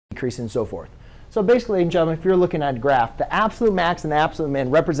decreasing, and so forth. So basically, ladies and gentlemen, if you're looking at a graph, the absolute max and the absolute min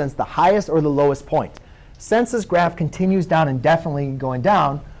represents the highest or the lowest point. Since this graph continues down indefinitely going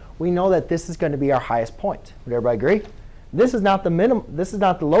down, we know that this is going to be our highest point. Would everybody agree? This is not the minimum. This is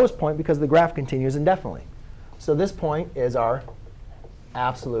not the lowest point because the graph continues indefinitely. So this point is our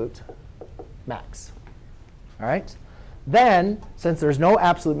absolute max. All right? Then, since there's no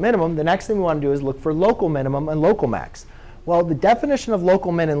absolute minimum, the next thing we want to do is look for local minimum and local max. Well, the definition of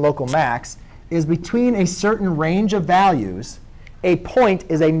local min and local max is between a certain range of values, a point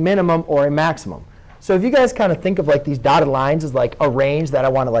is a minimum or a maximum. So if you guys kind of think of like these dotted lines as like a range that I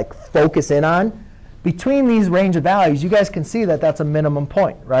want to like focus in on, between these range of values, you guys can see that that's a minimum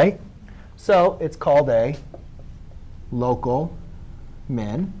point, right? So it's called a local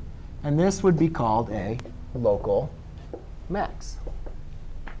min. And this would be called a local max.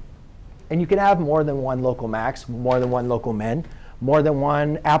 And you can have more than one local max, more than one local min, more than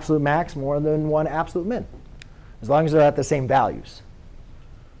one absolute max, more than one absolute min, as long as they're at the same values.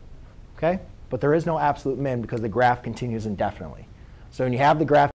 OK? But there is no absolute min because the graph continues indefinitely. So when you have the graph